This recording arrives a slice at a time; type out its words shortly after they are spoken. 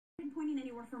between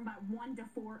anywhere from about 1 to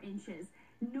 4 inches.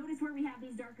 Notice where we have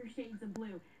these darker shades of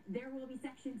blue. There will be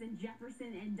sections in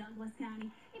Jefferson and Douglas County,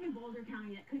 even Boulder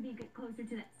County, that could be closer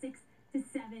to that 6 to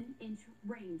 7 inch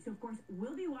range. So, of course,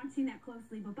 we'll be watching that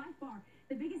closely. But by far,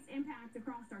 the biggest impact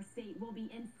across our state will be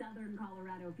in southern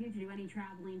Colorado. If you do any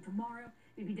traveling tomorrow,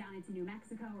 maybe down into New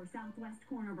Mexico or southwest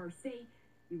corner of our state,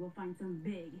 you will find some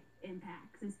big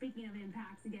impacts. And speaking of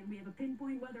impacts, again, we have a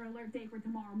pinpoint weather alert day for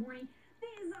tomorrow morning.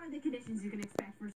 These are the conditions you can expect for